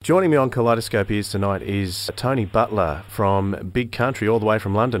Joining me on Kaleidoscope Ears tonight is Tony Butler from Big Country, all the way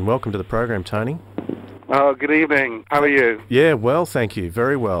from London. Welcome to the program, Tony. Oh, good evening. How are you? Yeah, well, thank you.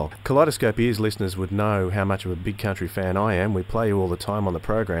 Very well. Kaleidoscope Ears listeners would know how much of a Big Country fan I am. We play you all the time on the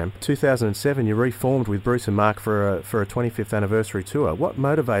program. 2007, you reformed with Bruce and Mark for a 25th anniversary tour. What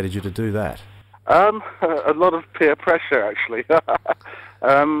motivated you to do that? A lot of peer pressure, actually.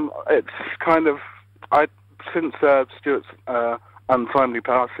 It's kind of, since Stuart's untimely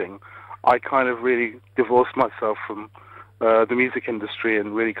passing, I kind of really divorced myself from the music industry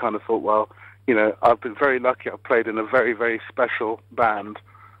and really kind of thought, well, you know, I've been very lucky. I've played in a very, very special band,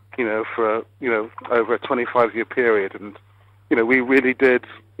 you know, for, over a 25-year period. And, we really did,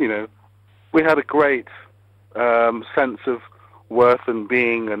 we had a great sense of worth and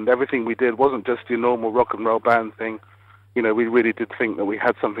being, and everything we did wasn't just your normal rock and roll band thing. We really did think that we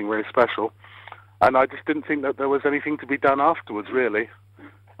had something very special. And I just didn't think that there was anything to be done afterwards, really.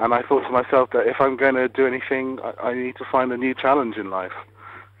 And I thought to myself that if I'm going to do anything, I need to find a new challenge in life.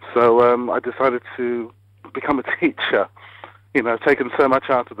 So I decided to become a teacher. I've taken so much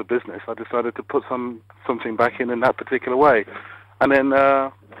out of the business, I decided to put something back in that particular way. And then,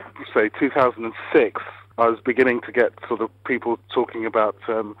 say, 2006, I was beginning to get sort of people talking about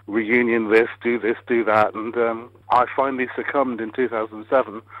reunion this, do that. And I finally succumbed in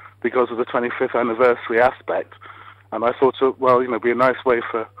 2007 because of the 25th anniversary aspect. And I thought, well, it'd be a nice way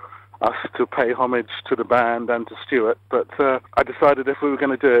for us to pay homage to the band and to Stuart. But I decided if we were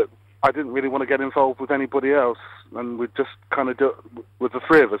going to do it, I didn't really want to get involved with anybody else. And we'd just kind of do it with the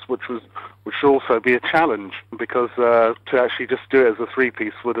three of us, which should also be a challenge, because to actually just do it as a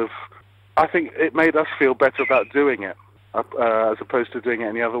three-piece would have, I think it made us feel better about doing it, as opposed to doing it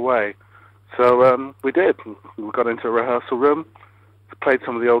any other way. So we did. We got into a rehearsal room, played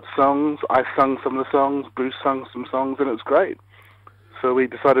some of the old songs. I sung some of the songs. Bruce sung some songs, and it was great. So we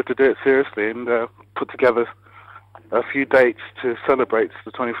decided to do it seriously and put together a few dates to celebrate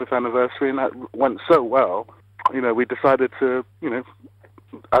the 25th anniversary, and that went so well. We decided to,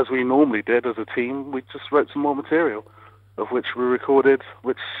 as we normally did as a team, we just wrote some more material, of which we recorded,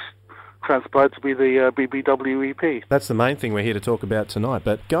 which transpired to be the BBW EP. That's the main thing we're here to talk about tonight.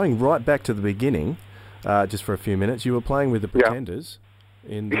 But going right back to the beginning, just for a few minutes, you were playing with the Pretenders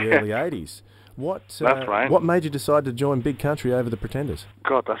in the early 80s. That's right. What made you decide to join Big Country over the Pretenders?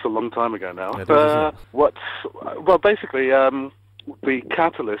 God, that's a long time ago now. It is, isn't it? Well, basically, the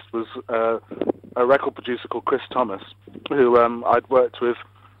catalyst was a record producer called Chris Thomas, who I'd worked with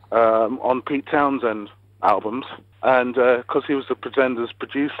on Pete Townsend albums, and because he was the Pretenders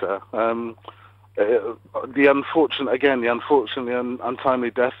producer, the unfortunately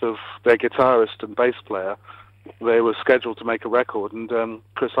untimely death of their guitarist and bass player, they were scheduled to make a record, and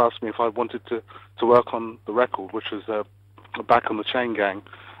Chris asked me if I wanted to work on the record, which was Back on the Chain Gang,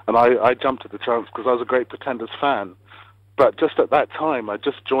 and I jumped at the chance because I was a great Pretenders fan. But just at that time, I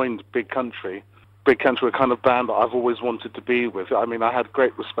just joined Big Country. Big Country were a kind of band that I've always wanted to be with. I mean, I had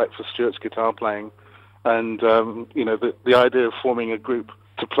great respect for Stuart's guitar playing, and the idea of forming a group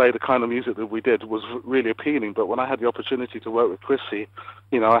to play the kind of music that we did was really appealing. But when I had the opportunity to work with Chrissy,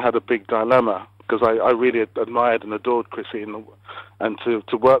 I had a big dilemma, because I really admired and adored Chrissy, and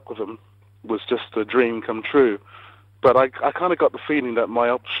to work with him was just a dream come true. But I kind of got the feeling that my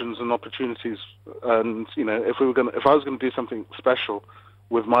options and opportunities, and if I was going to do something special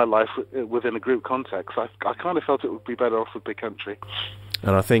with my life within a group context, I kind of felt it would be better off with Big Country.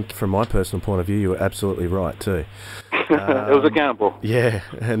 And I think, from my personal point of view, you were absolutely right too. It was a gamble. Yeah,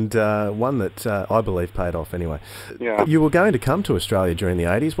 and one that I believe paid off anyway. Yeah. You were going to come to Australia during the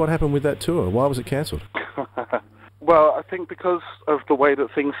 80s. What happened with that tour? Why was it cancelled? Well, I think because of the way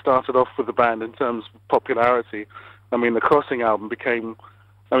that things started off with the band in terms of popularity. I mean, the Crossing album became,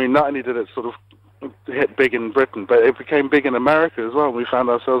 not only did it sort of hit big in Britain, but it became big in America as well. We found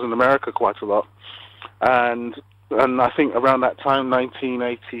ourselves in America quite a lot. And I think around that time,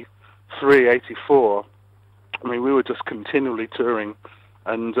 1983, 84, we were just continually touring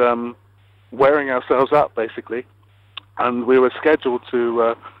and wearing ourselves up, basically. And we were scheduled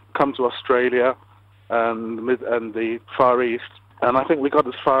to come to Australia and the Far East. And I think we got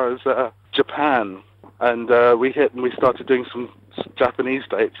as far as Japan. And we started doing some Japanese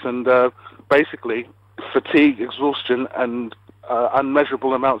dates. And basically, fatigue, exhaustion, and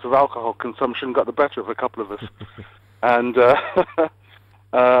unmeasurable amounts of alcohol consumption got the better of a couple of us. And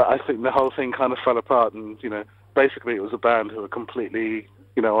I think the whole thing kind of fell apart. And, basically it was a band who were completely,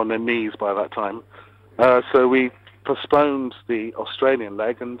 on their knees by that time. So we postponed the Australian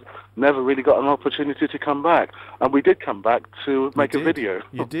leg and never really got an opportunity to come back. And we did come back to make a video.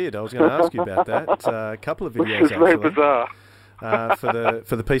 You did. I was going to ask you about that. A couple of videos, which is very bizarre.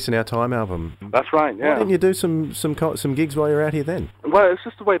 for the Peace in Our Time album. That's right, yeah. Why didn't you do some gigs while you were out here then? Well, it's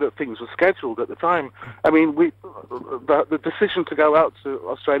just the way that things were scheduled at the time. I mean, the decision to go out to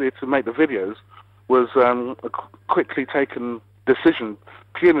Australia to make the videos was a quickly taken decision.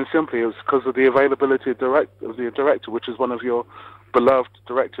 Purely and simply, it was because of the availability of the director, which is one of your beloved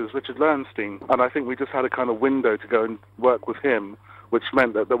directors, Richard Lowenstein. And I think we just had a kind of window to go and work with him, which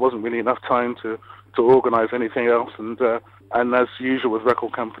meant that there wasn't really enough time to organise anything else. And as usual with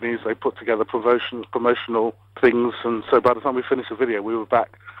record companies, they put together promotional things. And so by the time we finished the video, we were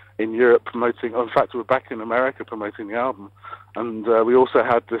back in Europe promoting. In fact, we were back in America promoting the album. And we also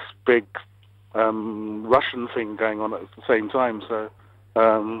had this big Russian thing going on at the same time. So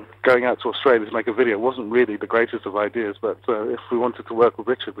going out to Australia to make a video wasn't really the greatest of ideas, but if we wanted to work with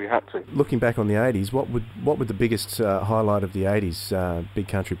Richard, we had to. Looking back on the 80s, what would the biggest highlight of the 80s big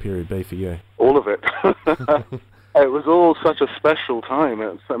country period be for you? All of it. It was all such a special time.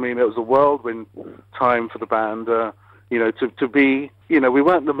 It was a whirlwind time for the band. To be, we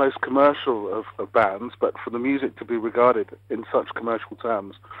weren't the most commercial of bands, but for the music to be regarded in such commercial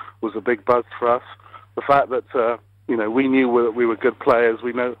terms was a big buzz for us. The fact that we knew we were good players.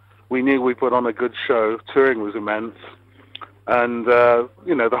 We knew we put on a good show. Touring was immense, and the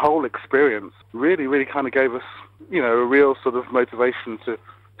whole experience really, really kind of gave us, a real sort of motivation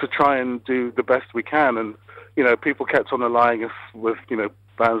to try and do the best we can. And people kept on allying us with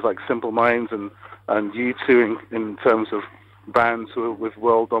bands like Simple Minds and U2 in terms of bands who were with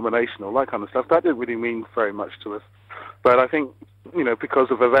world domination, all that kind of stuff. That didn't really mean very much to us, but I think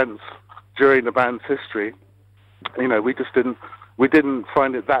because of events during the band's history. We didn't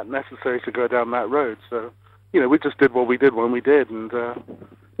find it that necessary to go down that road. So, we just did what we did when we did, and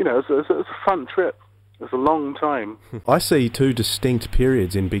it was a fun trip. It was a long time. I see two distinct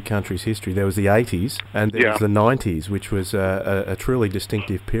periods in Big Country's history. There was the 80s and there was the 90s, which was a truly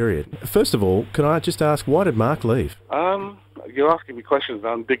distinctive period. First of all, can I just ask, why did Mark leave? You're asking me questions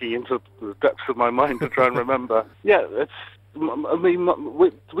now. I'm digging into the depths of my mind to try and remember. Yeah,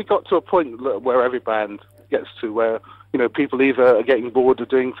 we got to a point where every band gets to, where people either are getting bored of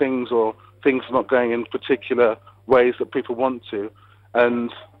doing things or things are not going in particular ways that people want to,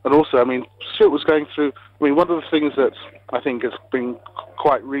 and also, Stuart was going through. One of the things that I think has been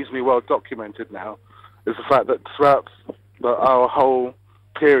quite reasonably well documented now is the fact that throughout our whole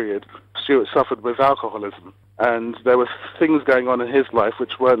period, Stuart suffered with alcoholism, and there were things going on in his life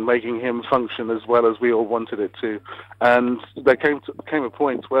which weren't making him function as well as we all wanted it to, and there came a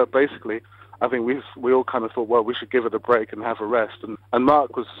point where basically, I think we all kind of thought, well, we should give it a break and have a rest. And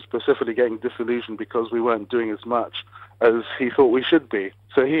Mark was specifically getting disillusioned because we weren't doing as much as he thought we should be.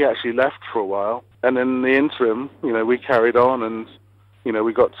 So he actually left for a while. And in the interim, we carried on, and,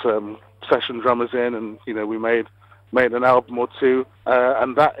 we got session drummers in, and, we made an album or two.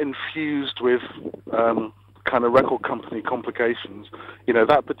 And that infused with kind of record company complications.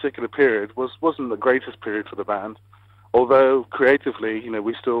 That particular period wasn't the greatest period for the band. Although creatively,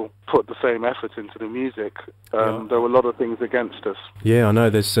 we still put the same effort into the music, there were a lot of things against us. Yeah, I know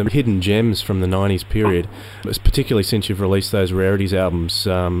there's some hidden gems from the 90s period, particularly since you've released those Rarities albums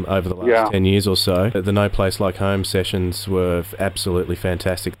over the last 10 years or so. The No Place Like Home sessions were absolutely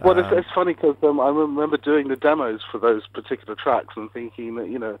fantastic. Well, it's funny because I remember doing the demos for those particular tracks and thinking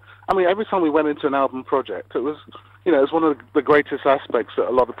that, every time we went into an album project, it was, it's one of the greatest aspects that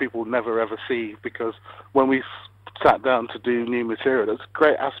a lot of people never ever see, because when we sat down to do new material, it's a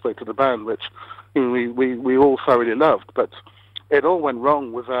great aspect of the band which we all thoroughly loved, but it all went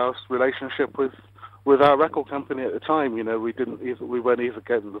wrong with our relationship with our record company at the time. We weren't either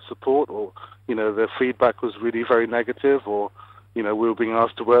getting the support, or their feedback was really very negative, or we were being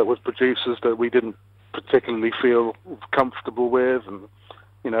asked to work with producers that we didn't particularly feel comfortable with, and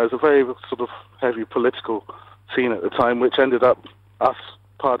it was a very sort of heavy political scene at the time, which ended up us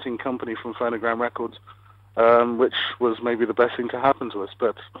parting company from Phonogram Records, which was maybe the best thing to happen to us.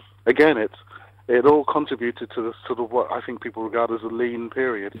 But again, it all contributed to the sort of what I think people regard as a lean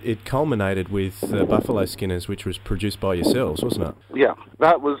period. It culminated with Buffalo Skinners, which was produced by yourselves, wasn't it? Yeah,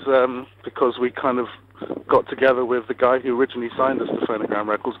 that was because we kind of got together with the guy who originally signed us to Phonogram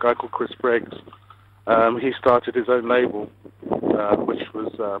Records, a guy called Chris Briggs. He started his own label, which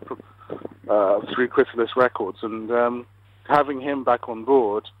was through Chrysalis Records, and having him back on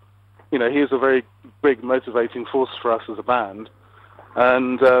board, he was a very big motivating force for us as a band.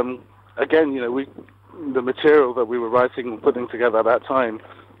 And again, the material that we were writing and putting together at that time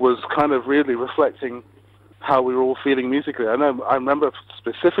was kind of really reflecting how we were all feeling musically. I remember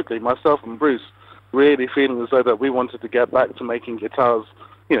specifically myself and Bruce really feeling as though that we wanted to get back to making guitars,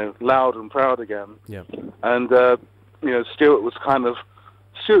 loud and proud again. Yeah. And Stuart was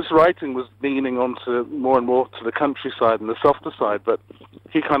Stuart's writing was leaning onto more and more to the countryside and the softer side, but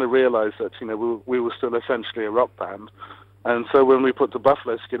he kind of realised that we were still essentially a rock band, and so when we put the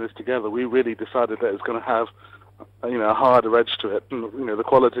Buffalo Skinners together, we really decided that it was going to have a harder edge to it, and the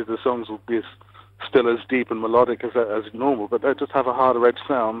quality of the songs will be still as deep and melodic as normal, but they just have a harder edge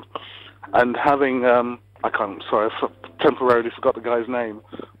sound. And having I temporarily forgot the guy's name,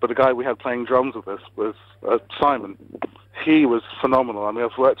 but the guy we had playing drums with us was Simon. He was phenomenal. I mean,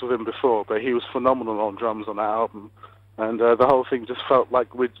 I've worked with him before, but he was phenomenal on drums on that album. And the whole thing just felt like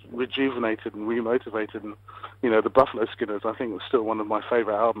rejuvenated and remotivated. And, the Buffalo Skinners, I think, was still one of my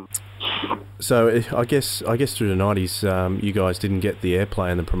favourite albums. So I guess through the 90s, you guys didn't get the airplay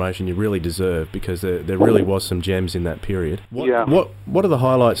and the promotion you really deserved, because there really was some gems in that period. What are the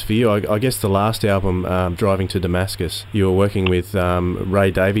highlights for you? I guess the last album, Driving to Damascus, you were working with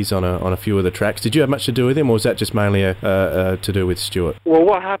Ray Davies on a few of the tracks. Did you have much to do with him, or was that just mainly to do with Stuart? Well,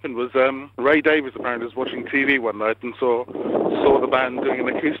 what happened was Ray Davies apparently was watching TV one night and saw the band doing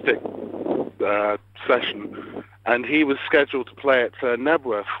an acoustic session, and he was scheduled to play at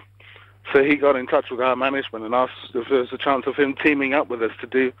Nebworth. So he got in touch with our management and asked if there was a chance of him teaming up with us to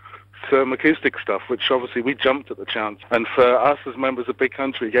do some acoustic stuff, which obviously we jumped at the chance. And for us as members of Big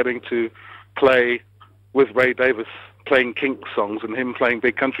Country, getting to play with Ray Davies playing Kinks songs and him playing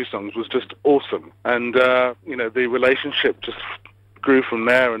Big Country songs was just awesome. And, the relationship just grew from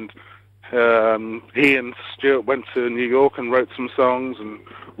there, and he and Stuart went to New York and wrote some songs, and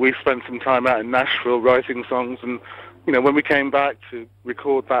we spent some time out in Nashville writing songs. And, when we came back to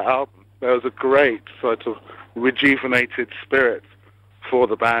record that album, there was a great sort of rejuvenated spirit for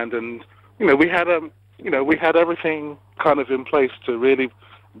the band. And, we had everything kind of in place to really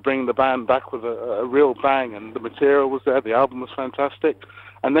bring the band back with a real bang, and the material was there, the album was fantastic.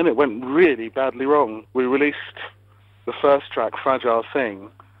 And then it went really badly wrong. We released the first track, Fragile Thing,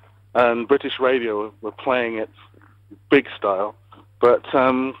 and British radio were playing it big style, but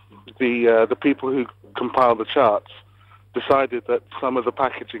the people who compiled the charts decided that some of the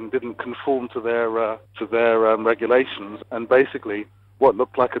packaging didn't conform to their regulations, and basically what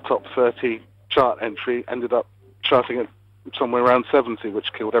looked like a top 30 chart entry ended up charting at somewhere around 70,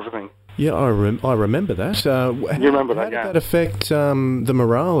 which killed everything. Yeah, I remember that. You remember that? How did that affect the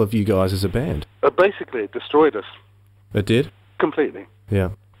morale of you guys as a band? Basically, it destroyed us. It did? Completely.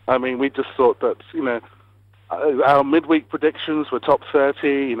 Yeah. I mean, we just thought that, our midweek predictions were top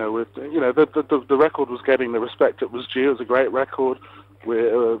 30. The record was getting the respect it was due. It was a great record.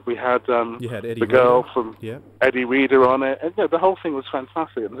 We had Eddie the girl Reader. from Yeah. Eddie Reader on it. And, the whole thing was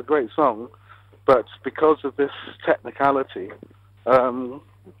fantastic. It was a great song. But because of this technicality,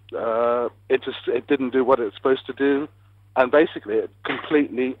 it didn't do what it was supposed to do. And basically, it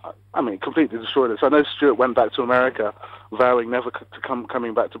completely destroyed us. I know Stuart went back to America, vowing never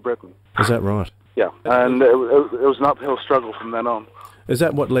coming back to Britain. Is that right? Yeah, and it was an uphill struggle from then on. Is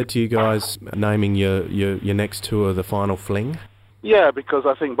that what led to you guys naming your next tour The Final Fling? Yeah, because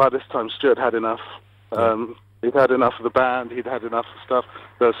I think by this time Stuart had enough. He'd had enough of the band. He'd had enough of stuff.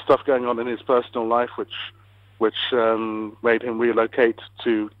 There was stuff going on in his personal life which made him relocate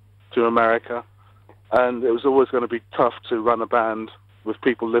to America. And it was always going to be tough to run a band with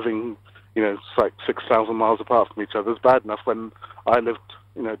people living, it's like 6,000 miles apart from each other. It's bad enough when I lived,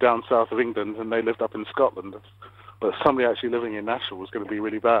 down south of England and they lived up in Scotland. But somebody actually living in Nashville was going to be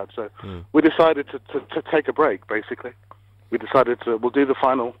really bad. So we decided to take a break, basically. We decided we'll do the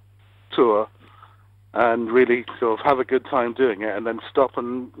final tour and really sort of have a good time doing it, and then stop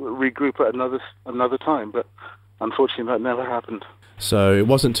and regroup at another time. But unfortunately, that never happened. So it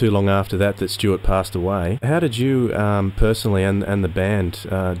wasn't too long after that Stuart passed away. How did you personally and the band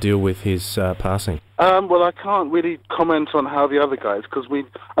deal with his passing? Well, I can't really comment on how the other guys, because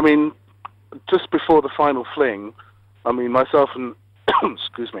just before the Final Fling, myself and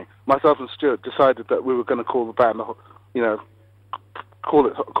Stuart decided that we were going to call the band,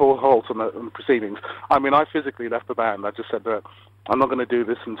 call halt on the proceedings. I physically left the band. I just said that I'm not going to do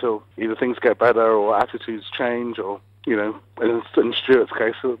this until either things get better or attitudes change, or in Stuart's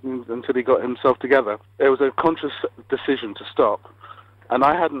case, until he got himself together. It was a conscious decision to stop. And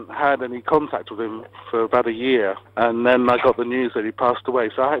I hadn't had any contact with him for about a year. And then I got the news that he passed away.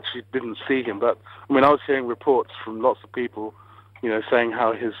 So I actually didn't see him. But, I was hearing reports from lots of people, saying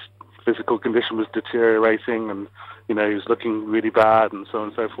how his physical condition was deteriorating and, he was looking really bad and so on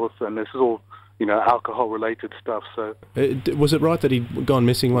and so forth. And this is all, alcohol-related stuff. So was it right that he'd gone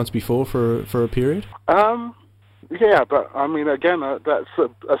missing once before for a period? Yeah, but again, that's a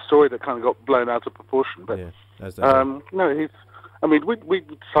story that kind of got blown out of proportion. But no, we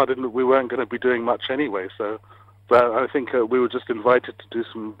decided that we weren't going to be doing much anyway, so But I think we were just invited to do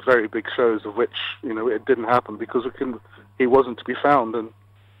some very big shows, of which, you know, it didn't happen because he wasn't to be found, and,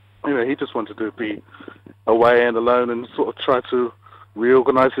 you know, he just wanted to be away and alone and sort of try to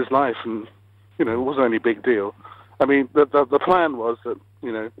reorganize his life, and, you know, it wasn't any big deal. I mean, the plan was that,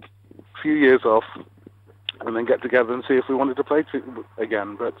 you know, a few years off, and then get together and see if we wanted to play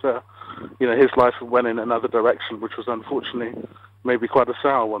again. But, you know, his life went in another direction, which was unfortunately maybe quite a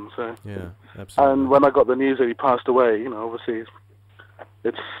sour one. So yeah, absolutely. And when I got the news that he passed away, you know, obviously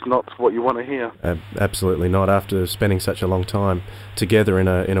it's not what you want to hear. Absolutely not, after spending such a long time together in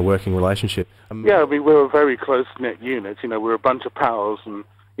a working relationship. Yeah, I mean, we were a very close-knit unit. You know, we were a bunch of pals, and,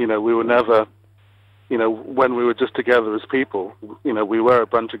 you know, we were never... You know, when we were just together as people, you know, we were a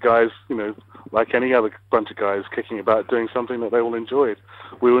bunch of guys, you know, like any other bunch of guys kicking about doing something that they all enjoyed.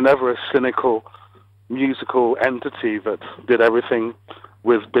 We were never a cynical musical entity that did everything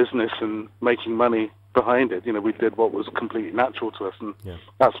with business and making money behind it. You know, we did what was completely natural to us, and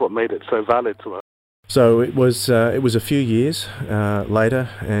that's what made it so valid to us. So it was a few years later,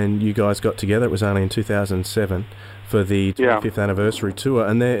 and you guys got together. It was only in 2007. For the 25th anniversary tour,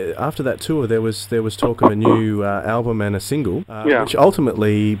 and after that tour, there was talk of a new album and a single, which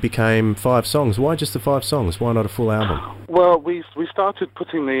ultimately became 5 songs. Why just the 5 songs? Why not a full album? Well, we started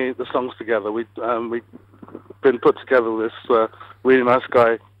putting the songs together. We've been put together with this really nice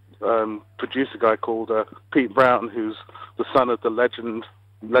guy, producer guy called Pete Brown, who's the son of the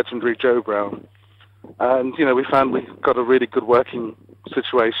legendary Joe Brown. And, you know, we found we got a really good working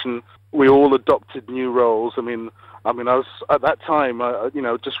situation. We all adopted new roles. I mean, I was at that time, you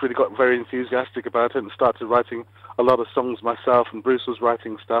know, just really got very enthusiastic about it and started writing a lot of songs myself, and Bruce was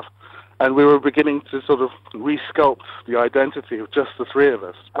writing stuff. And we were beginning to sort of resculpt the identity of just the three of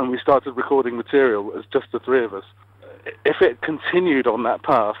us. And we started recording material as just the three of us. If it continued on that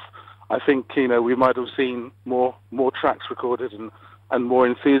path, I think, you know, we might have seen more tracks recorded and more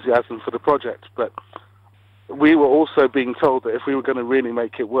enthusiasm for the project. But we were also being told that if we were going to really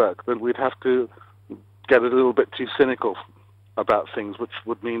make it work, then we'd have to get a little bit too cynical about things, which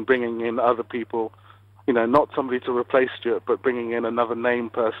would mean bringing in other people, you know, not somebody to replace Stuart, but bringing in another name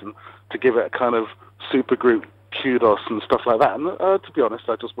person to give it a kind of supergroup kudos and stuff like that. And to be honest,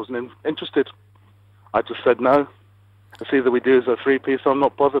 I just wasn't interested. I just said no. It's either we do as a 3-piece, I'm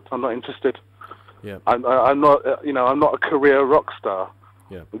not bothered, I'm not interested. Yeah. I'm not, you know, I'm not a career rock star.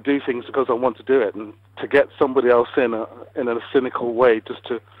 Yeah. We do things because I want to do it, and to get somebody else in a cynical way just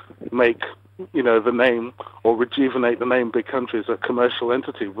to make, you know, the name or rejuvenate the name Big Country as a commercial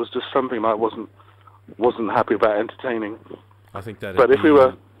entity was just something I wasn't happy about entertaining. I think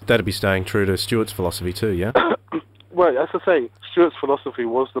that'd be staying true to Stuart's philosophy too, yeah? Well, as I say, Stuart's philosophy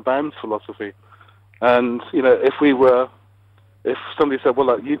was the band's philosophy. And, you know, if somebody said, well,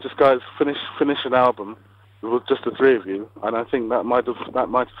 look, you just guys finish an album with just the three of you, and I think that might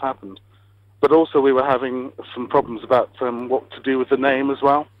have happened. But also we were having some problems about what to do with the name as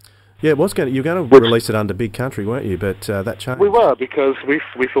well. Yeah, you were going to release it under Big Country, weren't you? But that changed. We were, because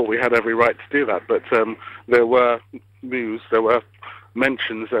we thought we had every right to do that. But there were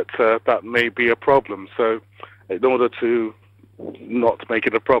mentions that that may be a problem. So in order to not make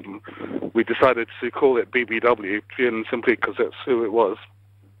it a problem, we decided to call it BBW, purely and simply because that's who it was.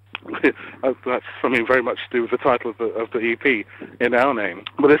 That's something very much to do with the title of the EP in our name.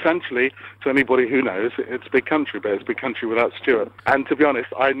 But essentially, to anybody who knows, it's Big Country, but it's Big Country without Stuart. And to be honest,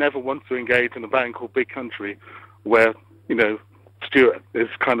 I never want to engage in a band called Big Country where, you know, Stuart is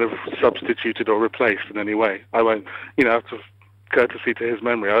kind of substituted or replaced in any way. I won't, you know, out of courtesy to his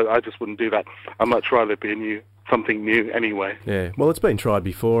memory, I just wouldn't do that. I'd much rather be something new anyway. Yeah, well, it's been tried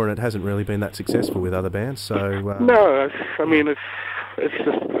before and it hasn't really been that successful with other bands, so... No, I mean, it's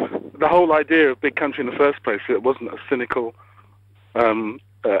just the whole idea of Big Country in the first place. It wasn't a cynical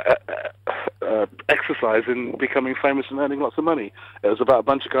exercise in becoming famous and earning lots of money. It was about a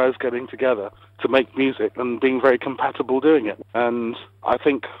bunch of guys getting together to make music and being very compatible doing it. And I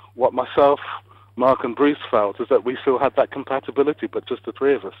think what myself, Mark and Bruce felt is that we still had that compatibility, but just the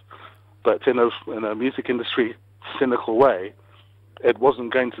three of us. But in a music industry cynical way, it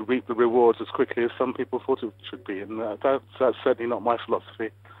wasn't going to reap the rewards as quickly as some people thought it should be, and that's certainly not my philosophy.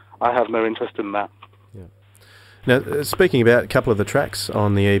 I have no interest in that. Yeah. Now, speaking about a couple of the tracks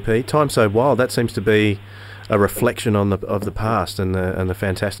on the EP, Time So Wild, that seems to be a reflection of the past and the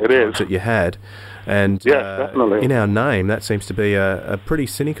fantastic times that you had. And yes, definitely. In Our Name, that seems to be a pretty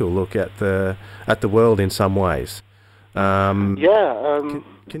cynical look at the world in some ways. Can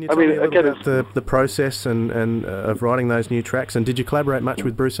you tell me a little about the process and of writing those new tracks? And did you collaborate much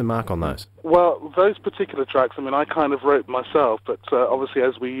with Bruce and Mark on those? Well, those particular tracks, I mean, I kind of wrote myself, but obviously,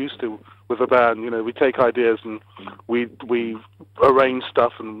 as we used to with a band, we take ideas and we arrange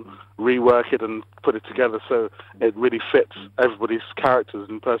stuff and rework it and put it together so it really fits everybody's characters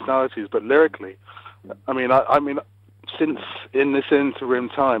and personalities. But lyrically, I mean, since in this interim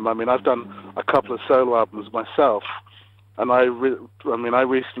time, I mean, I've done a couple of solo albums myself. And I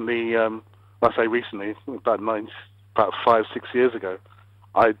recently, I say recently, about 5-6 years ago,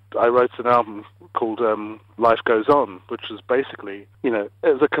 I wrote an album called Life Goes On, which was basically, it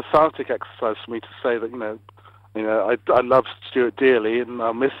was a cathartic exercise for me to say that, I love Stuart dearly and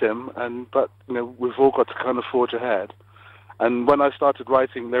I miss him, but we've all got to kind of forge ahead. And when I started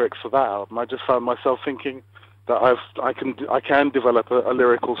writing lyrics for that album, I just found myself thinking that I can develop a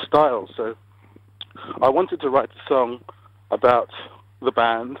lyrical style. So I wanted to write a song about the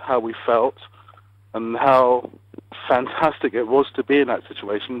band, how we felt, and how fantastic it was to be in that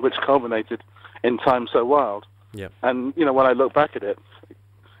situation, which culminated in Time So Wild. Yeah. And, when I look back at it,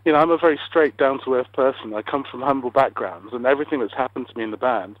 I'm a very straight, down-to-earth person. I come from humble backgrounds, and everything that's happened to me in the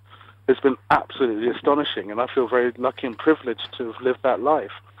band has been absolutely astonishing, and I feel very lucky and privileged to have lived that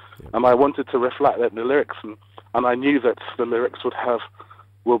life. Yeah. And I wanted to reflect that in the lyrics, and I knew that the lyrics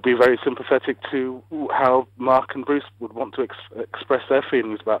will be very sympathetic to how Mark and Bruce would want to express their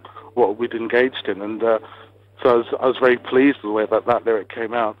feelings about what we'd engaged in. And so I was very pleased with the way that lyric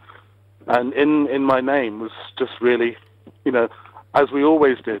came out. And in My Name was just really, as we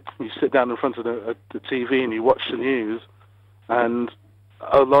always did, you sit down in front of the TV and you watch the news, and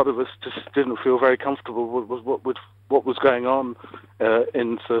a lot of us just didn't feel very comfortable with what was going on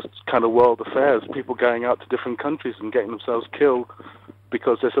in kind of world affairs, people going out to different countries and getting themselves killed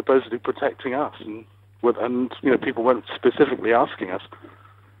because they're supposedly protecting us, and people weren't specifically asking us.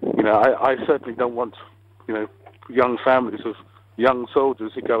 I certainly don't want young families of young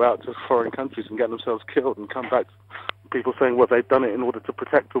soldiers who go out to foreign countries and get themselves killed and come back, people saying, well, they've done it in order to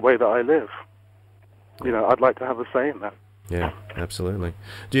protect the way that I live. I'd like to have a say in that. Yeah, absolutely.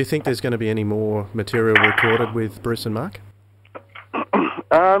 Do you think there's going to be any more material recorded with Bruce and Mark?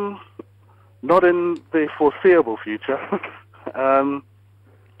 Not in the foreseeable future.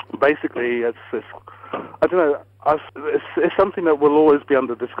 Basically, it's I don't know. It's something that will always be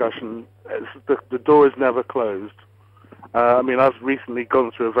under discussion. The door is never closed. I've recently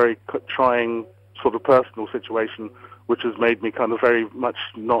gone through a very trying sort of personal situation, which has made me kind of very much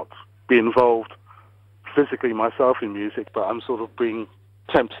not be involved physically myself in music, but I'm sort of being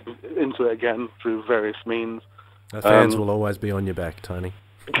tempted into it again through various means. The fans will always be on your back, Tony.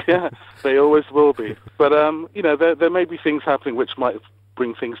 Yeah, they always will be. But, there may be things happening which might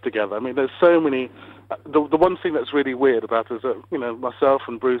bring things together. There's so many. The one thing that's really weird about it is that, myself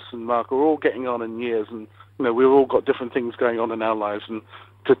and Bruce and Mark are all getting on in years, and, we've all got different things going on in our lives, and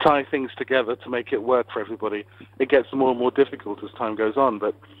to tie things together to make it work for everybody, it gets more and more difficult as time goes on.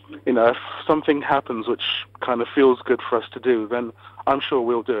 But, if something happens which kind of feels good for us to do, then I'm sure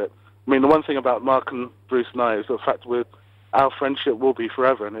we'll do it. The one thing about Mark and Bruce and I is the fact our friendship will be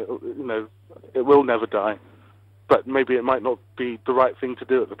forever, and it will never die. But maybe it might not be the right thing to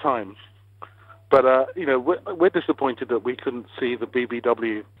do at the time. But we're disappointed that we couldn't see the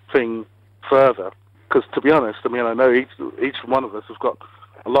BBW thing further. Because to be honest, I know each one of us has got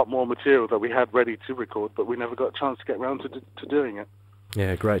a lot more material that we had ready to record, but we never got a chance to get around to doing it.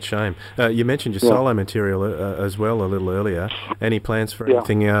 Yeah, great shame. You mentioned your solo material as well a little earlier. Any plans for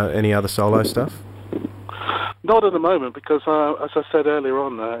anything, any other solo stuff? Not at the moment, because as I said earlier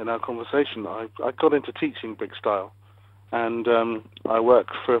on in our conversation, I got into teaching big style, and I work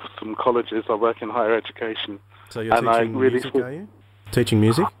for some colleges. I work in higher education. So you're teaching music, are you? Teaching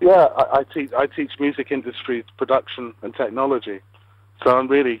music? Yeah, I teach music industry production and technology. So I'm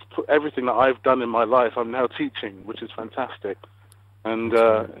really, everything that I've done in my life, I'm now teaching, which is fantastic. And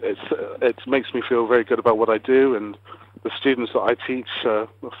it makes me feel very good about what I do, and the students that I teach are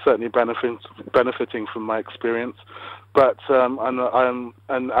certainly benefiting from my experience. But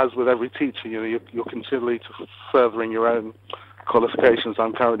and as with every teacher, you're continually furthering your own qualifications.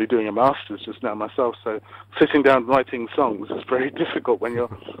 I'm currently doing a master's just now myself, so sitting down writing songs is very difficult when you're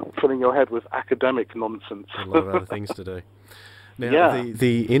filling your head with academic nonsense. A lot of other things to do. Now,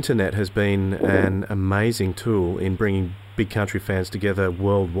 the internet has been an amazing tool in bringing Big Country fans together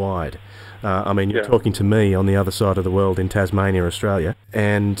worldwide. You're talking to me on the other side of the world in Tasmania, Australia,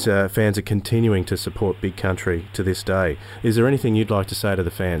 and fans are continuing to support Big Country to this day. Is there anything you'd like to say to the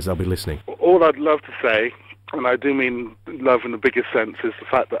fans? They'll be listening. All I'd love to say, and I do mean love in the biggest sense, is the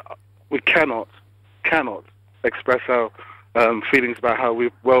fact that we cannot express our feelings about how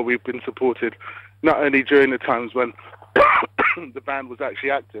we've been supported, not only during the times when the band was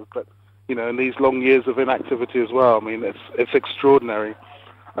actually active, but in these long years of inactivity as well. I mean, it's extraordinary.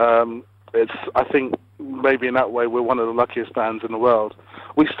 I think maybe in that way we're one of the luckiest bands in the world.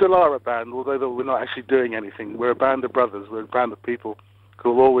 We still are a band, although we're not actually doing anything. We're a band of brothers. We're a band of people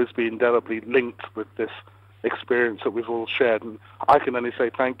who will always be indelibly linked with this experience that we've all shared. And I can only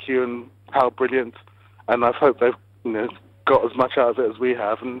say thank you and how brilliant. And I hope they've got as much out of it as we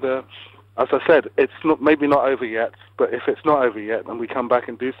have. And as I said, it's maybe not over yet. But if it's not over yet, and we come back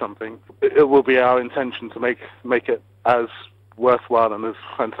and do something, it will be our intention to make it as worthwhile and as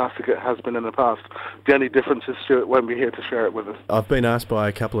fantastic it has been in the past. The only difference is Stuart won't be here to share it with us. I've been asked by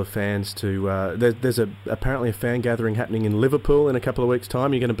a couple of fans to... there's apparently a fan gathering happening in Liverpool in a couple of weeks'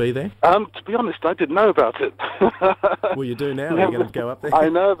 time. You're going to be there? To be honest, I didn't know about it. Well, you do now. Are you going to go up there? I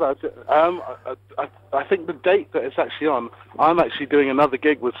know about it. I think the date that it's actually on, I'm actually doing another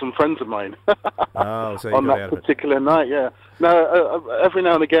gig with some friends of mine. Oh, so you on got that out of it. particular night, yeah. No, every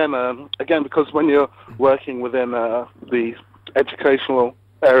now and again, because when you're working within the educational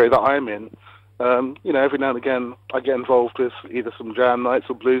area that I'm in, every now and again I get involved with either some jam nights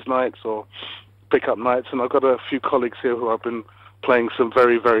or blues nights or pick-up nights, and I've got a few colleagues here who I've been playing some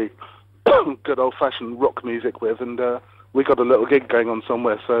very, very good old-fashioned rock music with, and we got a little gig going on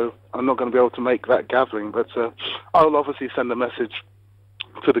somewhere, so I'm not going to be able to make that gathering, but I'll obviously send a message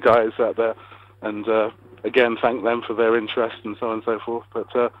to the guys out there and again thank them for their interest and so on and so forth.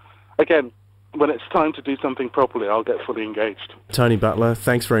 But again, when it's time to do something properly, I'll get fully engaged. Tony Butler,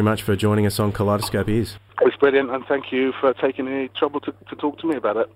 thanks very much for joining us on Kaleidoscope Ears. It was brilliant, and thank you for taking the trouble to talk to me about it.